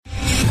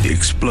The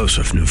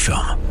explosive new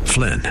film,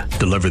 Flynn,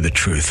 deliver the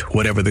truth,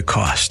 whatever the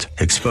cost,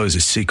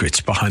 exposes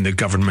secrets behind the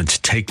government's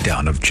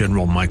takedown of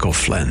General Michael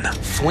Flynn.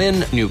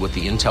 Flynn knew what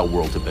the intel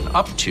world had been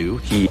up to.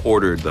 He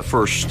ordered the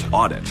first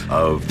audit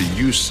of the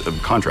use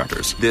of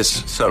contractors.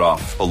 This set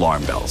off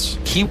alarm bells.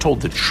 He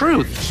told the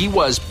truth. He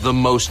was the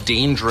most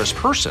dangerous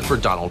person for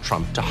Donald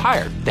Trump to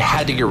hire. They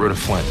had to get rid of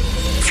Flynn.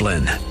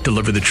 Flynn,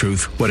 deliver the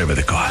truth, whatever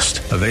the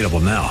cost. Available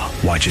now.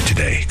 Watch it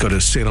today. Go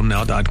to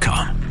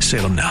salemnow.com.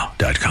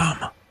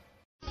 salemnow.com.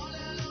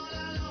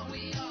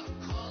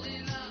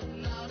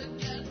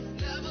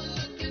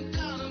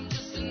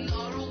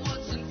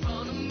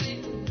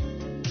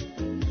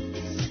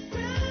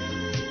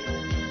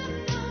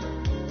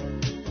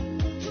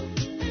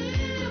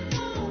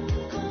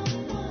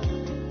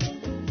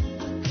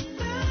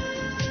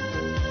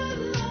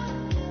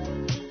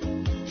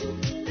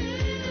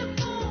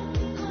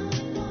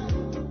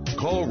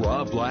 Call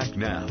Rob Black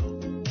now.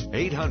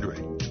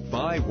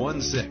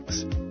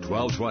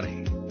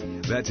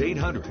 800-516-1220. That's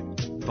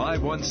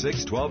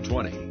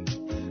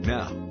 800-516-1220.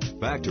 Now,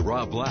 back to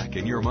Rob Black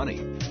and Your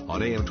Money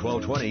on AM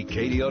 1220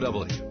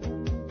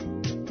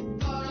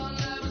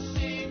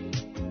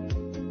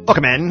 KDOW.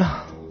 Welcome in.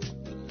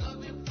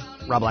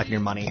 Rob Black and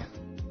Your Money.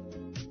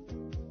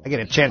 I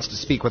get a chance to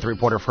speak with a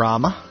reporter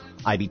from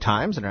IB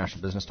Times,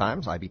 International Business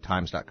Times,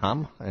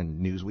 ibtimes.com, and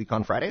Newsweek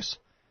on Fridays.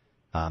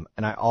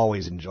 And I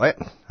always enjoy it.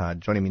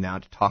 Joining me now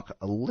to talk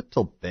a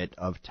little bit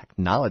of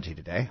technology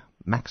today,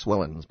 Max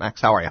Willens.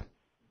 Max, how are you?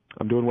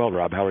 I'm doing well,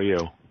 Rob. How are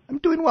you? I'm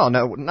doing well.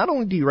 Now, not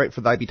only do you write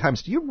for the IB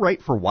Times, do you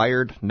write for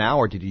Wired now,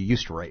 or did you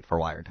used to write for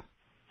Wired?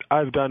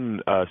 I've done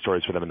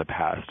stories for them in the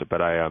past,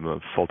 but I am a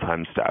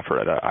full-time staffer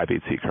at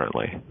IBC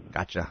currently.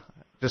 Gotcha.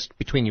 Just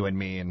between you and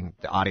me and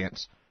the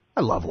audience,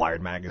 I love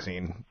Wired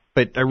magazine.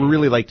 But I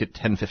really liked it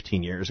 10,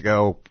 15 years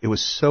ago. It was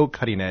so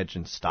cutting edge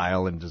in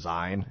style and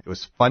design. It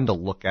was fun to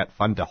look at,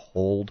 fun to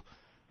hold,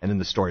 and then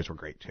the stories were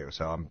great too.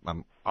 So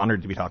I'm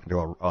honored to be talking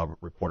to a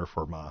reporter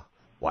from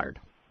Wired.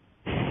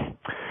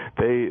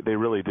 They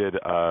really did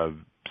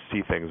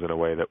see things in a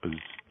way that was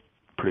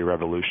pretty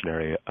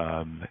revolutionary,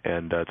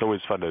 and it's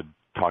always fun to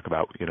talk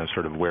about,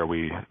 sort of where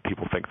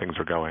people think things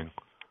are going.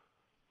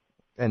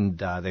 And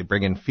they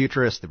bring in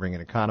futurists, they bring in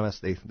economists.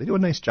 They do a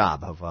nice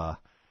job of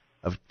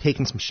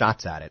taking some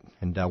shots at it.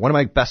 And one of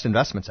my best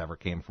investments ever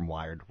came from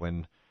Wired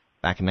when,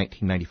 back in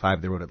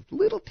 1995, they wrote a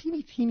little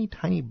teeny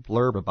tiny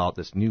blurb about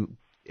this new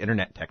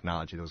internet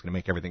technology that was going to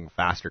make everything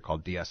faster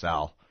called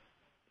DSL.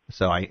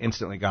 So I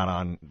instantly got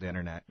on the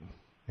internet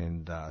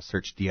and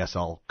searched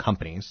DSL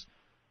companies,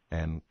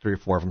 and 3 or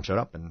 4 of them showed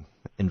up and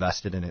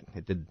invested in it.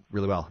 It did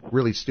really well.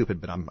 Really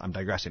stupid, but I'm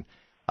digressing.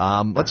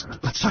 Let's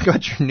talk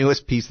about your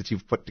newest piece that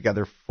you've put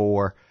together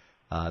for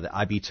the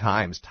IB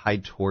Times,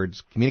 tied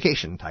towards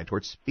communication, tied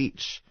towards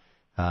speech.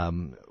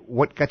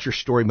 What got your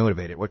story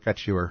motivated? What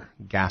got your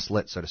gas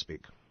lit, so to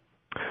speak?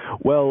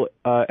 Well,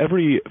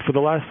 for the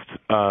last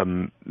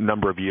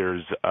number of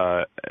years,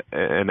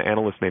 an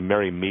analyst named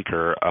Mary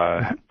Meeker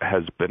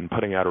has been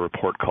putting out a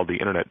report called the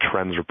Internet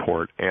Trends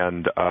Report,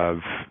 and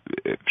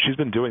she's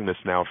been doing this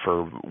now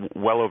for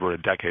well over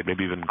a decade,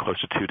 maybe even close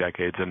to 2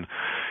 decades, and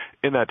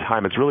in that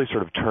time, it's really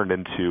sort of turned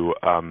into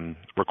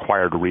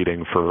required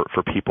reading for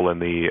people in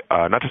the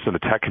not just in the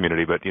tech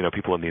community, but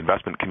people in the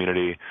investment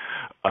community,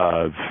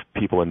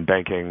 people in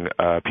banking,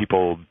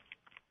 people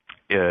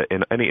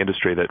in any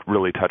industry that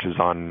really touches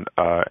on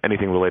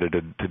anything related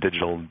to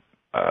digital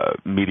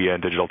media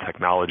and digital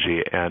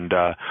technology. And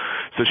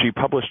so she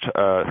published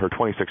her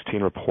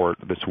 2016 report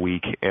this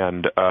week.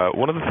 And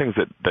one of the things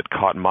that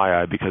caught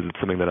my eye, because it's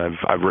something that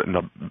I've written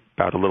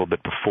about a little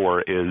bit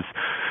before, is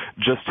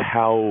just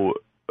how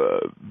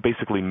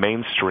basically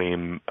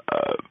mainstream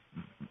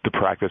the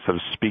practice of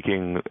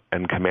speaking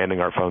and commanding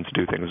our phones to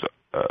do things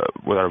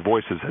with our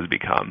voices has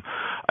become.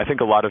 I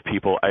think a lot of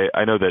people,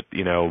 I know that,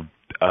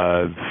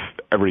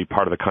 every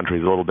part of the country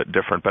is a little bit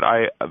different, but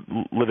I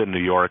live in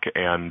New York,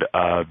 and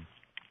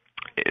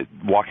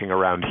walking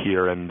around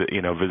here and,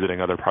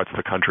 visiting other parts of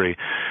the country,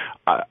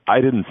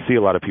 I didn't see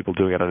a lot of people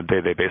doing it on a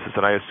day-to-day basis.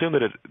 And I assume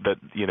that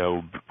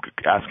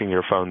asking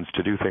your phones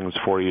to do things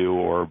for you,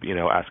 or,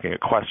 asking it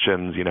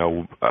questions,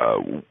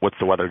 what's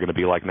the weather going to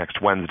be like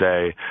next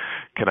Wednesday?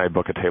 Can I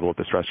book a table at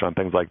this restaurant?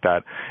 Things like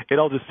that. It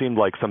all just seemed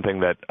like something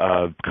that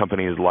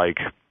companies like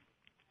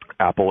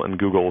Apple and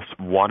Google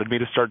wanted me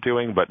to start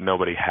doing, but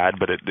nobody had.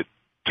 But it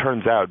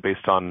turns out,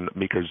 based on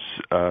Meeker's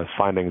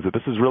findings, that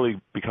this has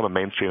really become a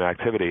mainstream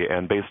activity,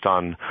 and based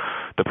on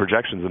the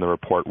projections in the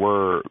report,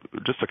 we're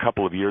just a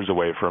couple of years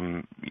away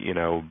from,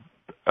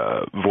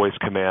 voice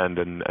command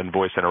and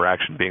voice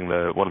interaction being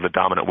one of the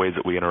dominant ways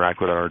that we interact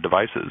with our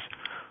devices.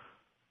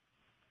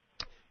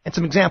 And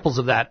some examples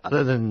of that,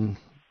 other than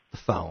the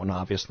phone,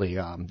 obviously,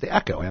 the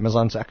Echo.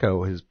 Amazon's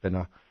Echo has been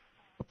a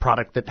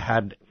product that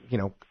had,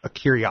 a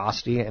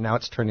curiosity, and now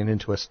it's turning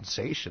into a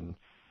sensation.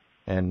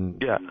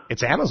 And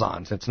It's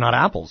Amazon's. It's not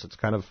Apple's. It's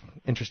kind of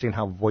interesting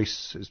how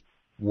voice is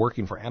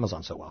working for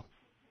Amazon so well.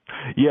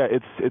 Yeah,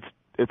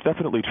 it's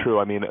definitely true.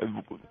 I mean,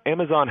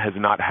 Amazon has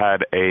not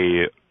had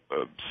a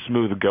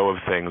smooth go of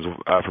things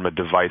from a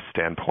device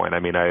standpoint. I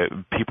mean,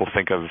 people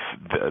think of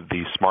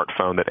the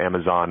smartphone that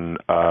Amazon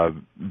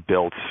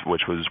built,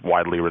 which was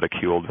widely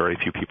ridiculed. Very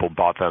few people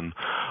bought them.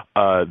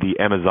 The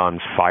Amazon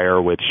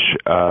Fire,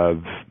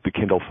 the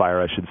Kindle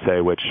Fire, I should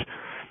say, which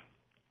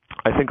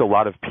I think a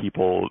lot of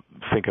people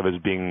think of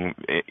as being,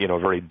 a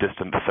very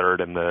distant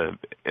third in the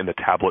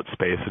tablet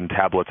space, and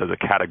tablets as a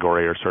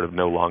category are sort of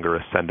no longer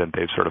ascendant.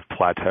 They've sort of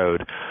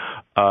plateaued.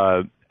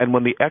 And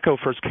when the Echo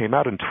first came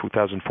out in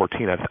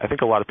 2014, I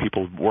think a lot of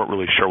people weren't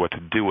really sure what to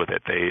do with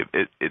it.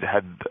 It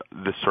had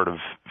this sort of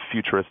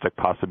futuristic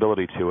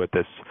possibility to it,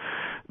 this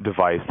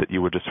device that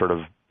you would just sort of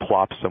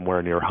plop somewhere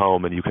in your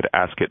home and you could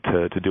ask it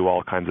to do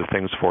all kinds of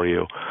things for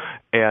you.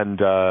 And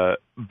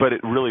but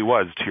it really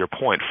was, to your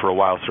point, for a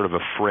while sort of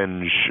a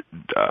fringe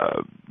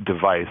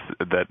device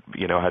that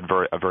had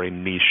a very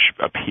niche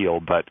appeal.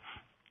 But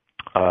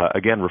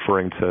again,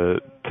 referring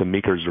to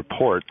Meeker's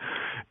report,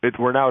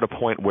 we're now at a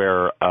point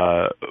where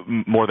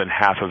more than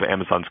half of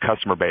Amazon's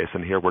customer base,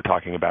 and here we're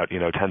talking about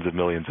tens of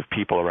millions of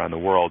people around the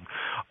world,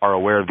 are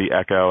aware of the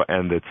Echo,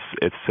 and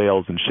its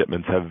sales and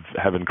shipments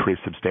have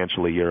increased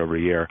substantially year over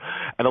year.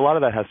 And a lot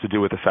of that has to do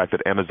with the fact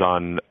that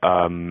Amazon,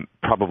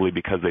 probably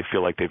because they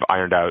feel like they've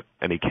ironed out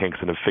any kinks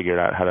and have figured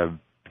out how to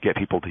get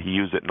people to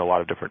use it in a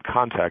lot of different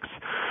contexts,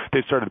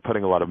 they started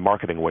putting a lot of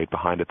marketing weight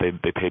behind it.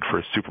 They paid for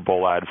a Super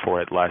Bowl ad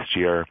for it last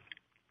year.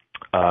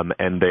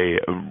 And they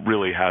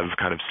really have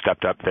kind of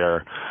stepped up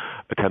their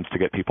attempts to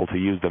get people to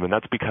use them. And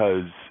that's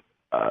because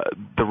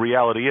the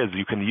reality is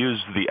you can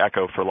use the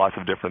Echo for lots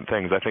of different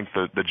things. I think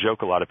the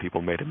joke a lot of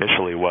people made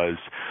initially was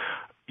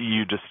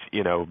you just,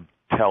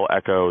 tell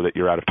Echo that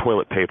you're out of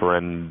toilet paper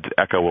and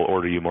Echo will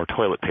order you more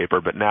toilet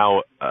paper. But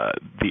now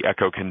the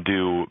Echo can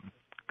do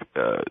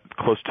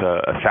close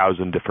to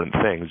 1,000 different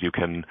things. You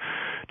can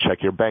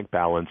check your bank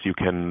balance, you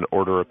can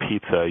order a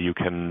pizza, you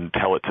can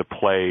tell it to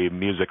play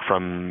music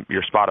from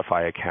your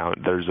Spotify account.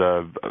 There's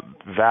a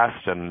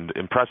vast and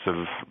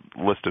impressive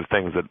list of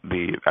things that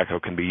the Echo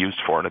can be used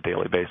for on a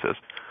daily basis.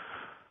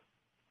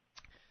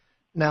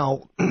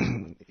 Now,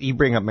 you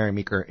bring up Mary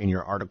Meeker in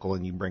your article,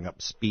 and you bring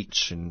up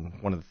speech, and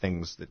one of the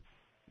things that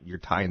you're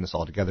tying this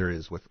all together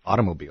is with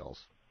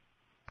automobiles.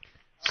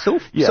 So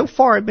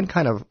far, I've been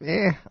kind of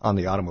on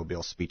the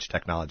automobile speech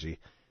technology.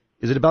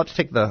 Is it about to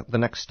take the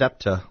next step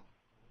to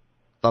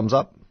thumbs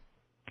up?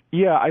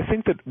 Yeah, I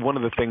think that one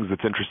of the things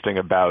that's interesting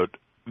about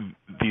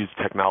these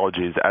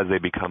technologies as they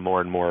become more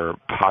and more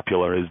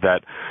popular is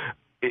that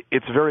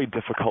it's very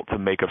difficult to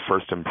make a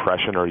first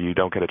impression, or you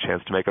don't get a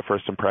chance to make a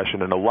first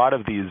impression. And a lot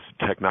of these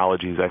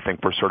technologies, I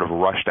think, were sort of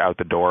rushed out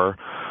the door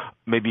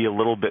maybe a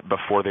little bit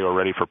before they were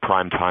ready for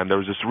prime time. There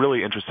was this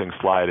really interesting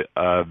slide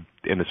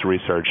in this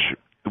research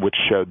which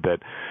showed that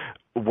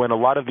when a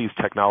lot of these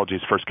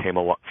technologies first came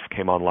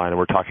online, and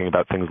we're talking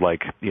about things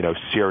like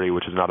Siri,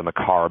 which is not in the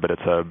car, but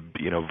it's a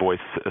voice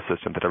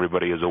assistant that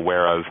everybody is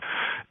aware of,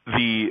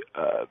 the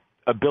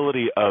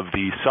ability of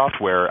the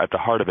software at the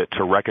heart of it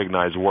to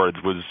recognize words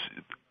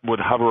would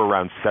hover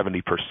around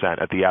 70%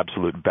 at the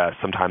absolute best.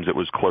 Sometimes it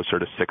was closer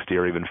to 60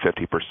 or even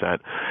 50%.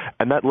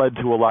 And that led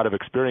to a lot of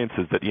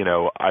experiences that,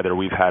 either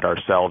we've had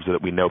ourselves or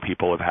that we know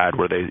people have had,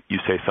 where you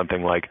say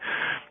something like,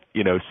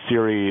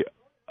 Siri,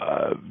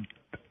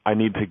 I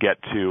need to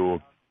get to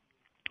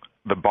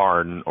the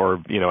barn,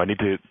 or, I need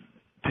to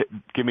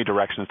give me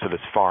directions to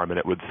this farm. And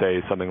it would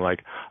say something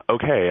like,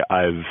 okay,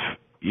 I've,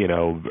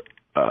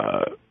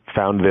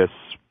 found this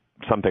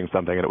something,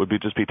 and it would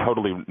just be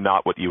totally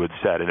not what you had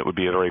said, and it would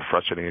be a very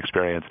frustrating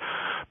experience.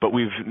 But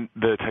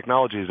the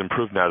technology has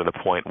improved now to the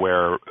point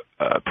where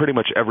pretty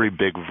much every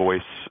big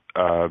voice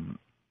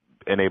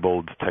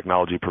enabled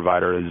technology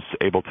provider is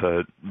able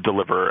to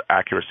deliver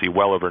accuracy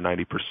well over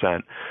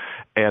 90%.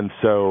 And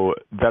so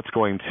that's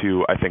going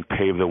to, I think,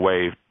 pave the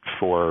way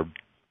for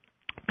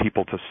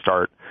people to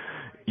start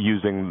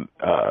using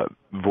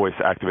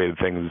voice-activated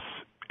things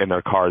in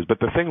their cars. But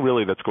the thing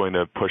really that's going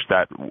to push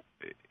that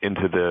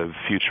into the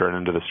future and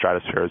into the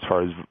stratosphere as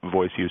far as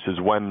voice use is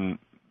when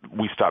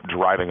we stop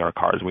driving our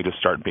cars and we just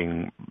start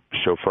being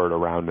chauffeured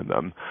around in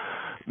them.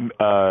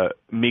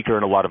 Meeker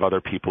and a lot of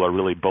other people are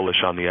really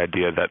bullish on the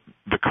idea that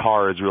the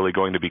car is really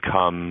going to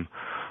become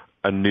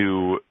a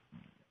new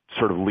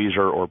sort of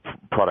leisure or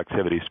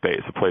productivity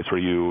space, a place where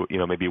you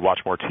maybe watch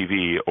more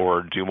TV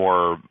or do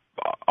more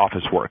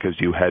office work as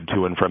you head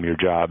to and from your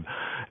job.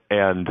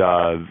 And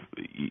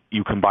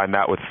you combine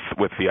that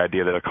with the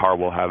idea that a car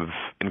will have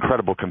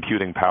incredible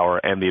computing power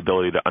and the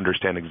ability to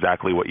understand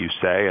exactly what you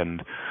say,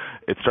 and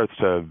it starts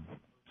to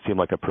seem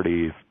like a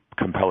pretty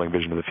compelling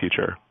vision of the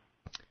future.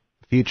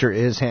 The future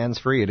is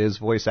hands-free. It is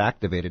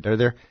voice-activated. Are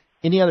there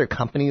any other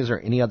companies or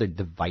any other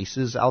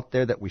devices out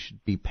there that we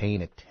should be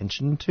paying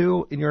attention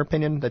to, in your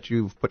opinion, that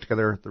you've put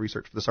together the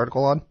research for this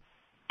article on?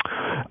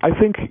 I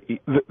think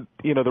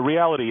the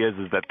reality is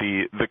that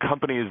the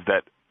companies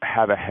that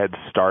have a head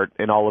start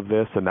in all of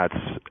this, and that's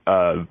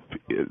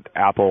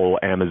Apple,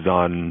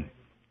 Amazon,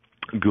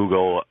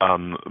 Google,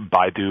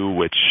 Baidu,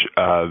 which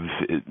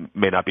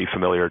may not be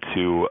familiar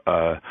to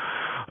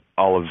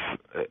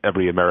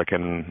every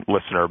American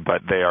listener,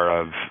 but they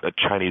are a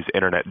Chinese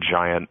internet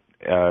giant.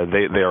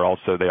 They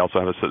also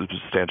have a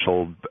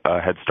substantial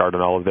head start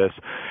on all of this,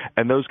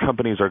 and those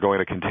companies are going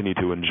to continue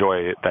to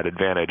enjoy that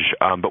advantage.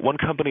 But one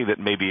company that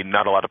maybe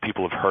not a lot of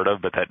people have heard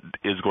of, but that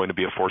is going to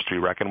be a force to be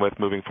reckoned with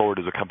moving forward,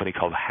 is a company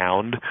called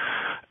Hound,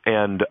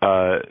 and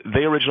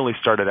they originally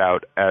started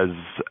out as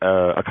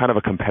a kind of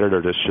a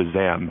competitor to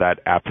Shazam,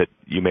 that app that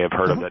you may have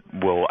heard of that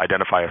will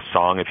identify a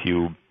song if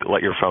you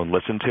let your phone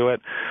listen to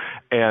it.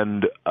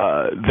 And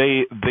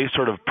they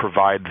sort of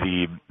provide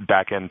the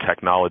back-end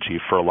technology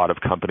for a lot of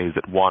companies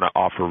that want to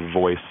offer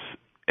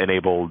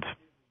voice-enabled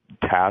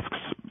tasks,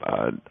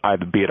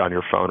 either be it on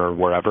your phone or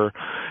wherever.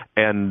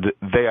 And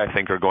they, I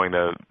think, are going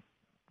to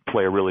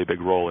play a really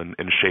big role in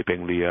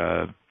shaping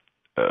the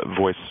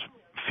voice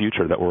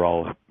future that we're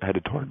all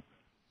headed toward.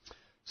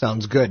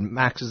 Sounds good.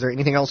 Max, is there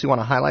anything else you want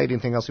to highlight,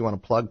 anything else you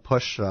want to plug,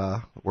 push,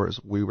 or as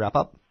we wrap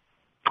up?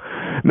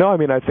 No, I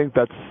mean, I think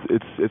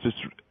it's just...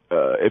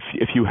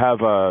 if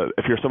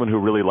you're someone who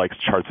really likes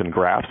charts and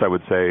graphs, I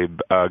would say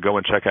go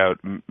and check out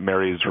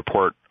Mary's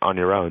report on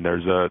your own.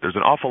 There's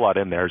an awful lot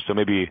in there, so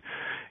maybe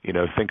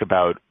think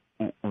about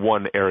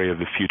one area of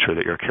the future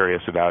that you're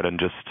curious about and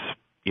just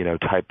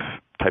type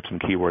some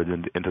keywords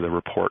into the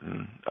report,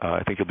 and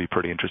I think you'll be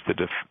pretty interested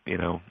to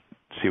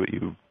see what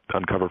you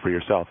uncover for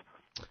yourself.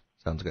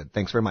 Sounds good.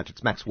 Thanks very much.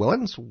 It's Max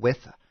Willens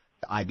with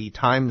the IB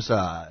Times,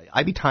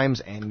 IB Times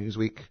and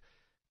Newsweek.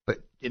 But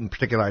in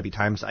particular, IB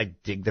Times, I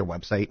dig their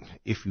website.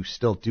 If you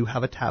still do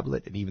have a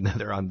tablet, and even though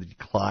they're on the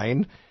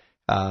decline,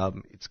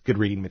 it's good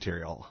reading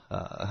material.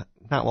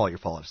 Not while you're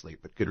falling asleep,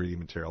 but good reading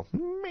material.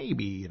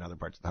 Maybe in other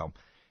parts of the home.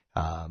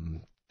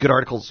 Good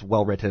articles,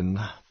 well written,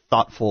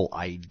 thoughtful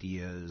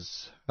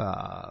ideas.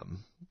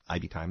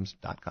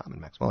 IBTimes.com and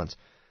Max Willens.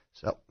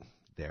 So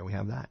there we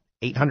have that.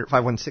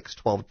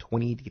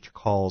 800-516-1220 to get your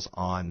calls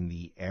on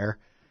the air.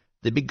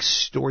 The big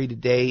story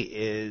today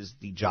is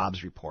the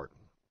jobs report.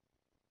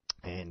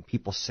 And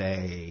people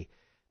say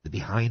the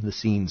behind the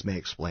scenes may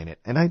explain it.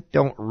 And I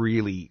don't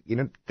really,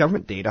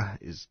 government data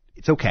it's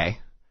okay.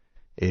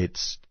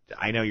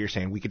 I know you're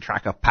saying we could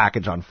track a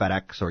package on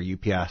FedEx or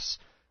UPS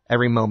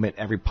every moment,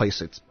 every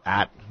place it's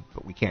at,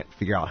 but we can't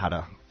figure out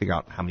how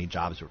many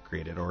jobs were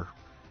created or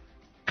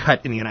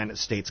cut in the United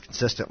States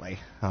consistently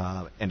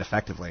and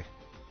effectively.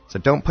 So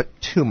don't put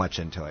too much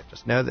into it.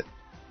 Just know that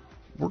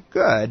we're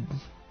good,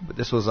 but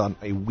this was on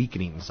a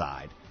weakening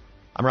side.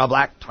 I'm Rob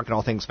Black, talking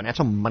all things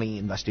financial, money,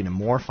 investing, and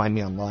more. Find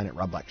me online at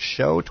Rob Black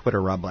Show, Twitter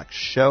Rob Black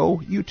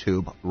Show,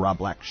 YouTube Rob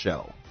Black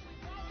Show.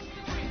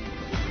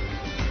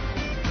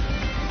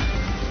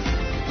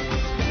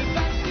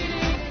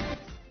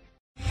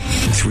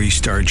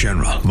 Three-star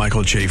General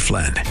Michael J.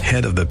 Flynn,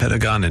 head of the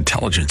Pentagon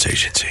Intelligence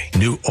Agency,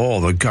 knew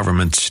all the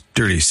government's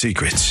dirty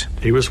secrets.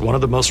 He was one of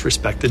the most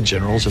respected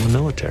generals in the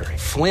military.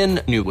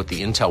 Flynn knew what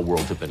the intel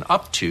world had been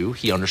up to.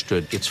 He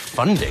understood its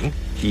funding.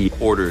 He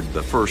ordered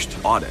the first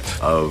audit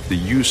of the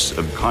use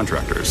of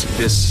contractors.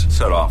 This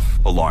set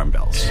off alarm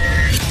bells.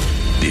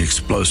 The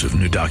explosive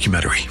new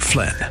documentary,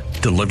 Flynn,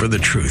 Deliver the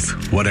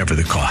Truth, Whatever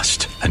the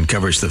Cost,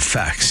 uncovers the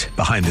facts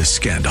behind this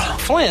scandal.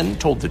 Flynn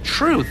told the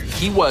truth.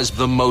 He was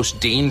the most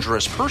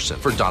dangerous person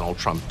for Donald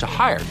Trump to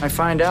hire. I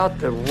find out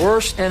the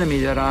worst enemy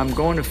that I'm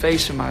going to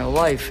face in my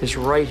life is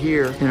right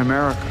here in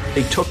America.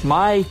 They took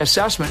my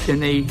assessment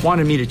and they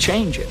wanted me to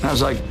change it. And I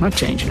was like, I'm not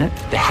changing it.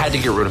 They had to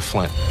get rid of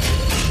Flynn.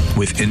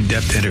 With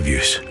in-depth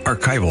interviews,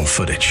 archival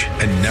footage,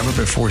 and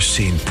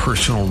never-before-seen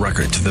personal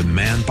records of the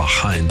man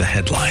behind the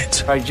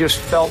headlines. I just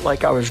felt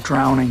like I was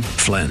drowning.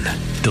 Flynn,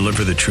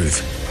 Deliver the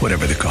Truth,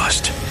 Whatever the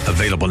Cost.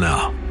 Available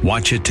now.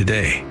 Watch it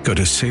today. Go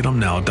to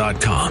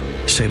salemnow.com.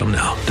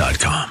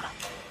 salemnow.com.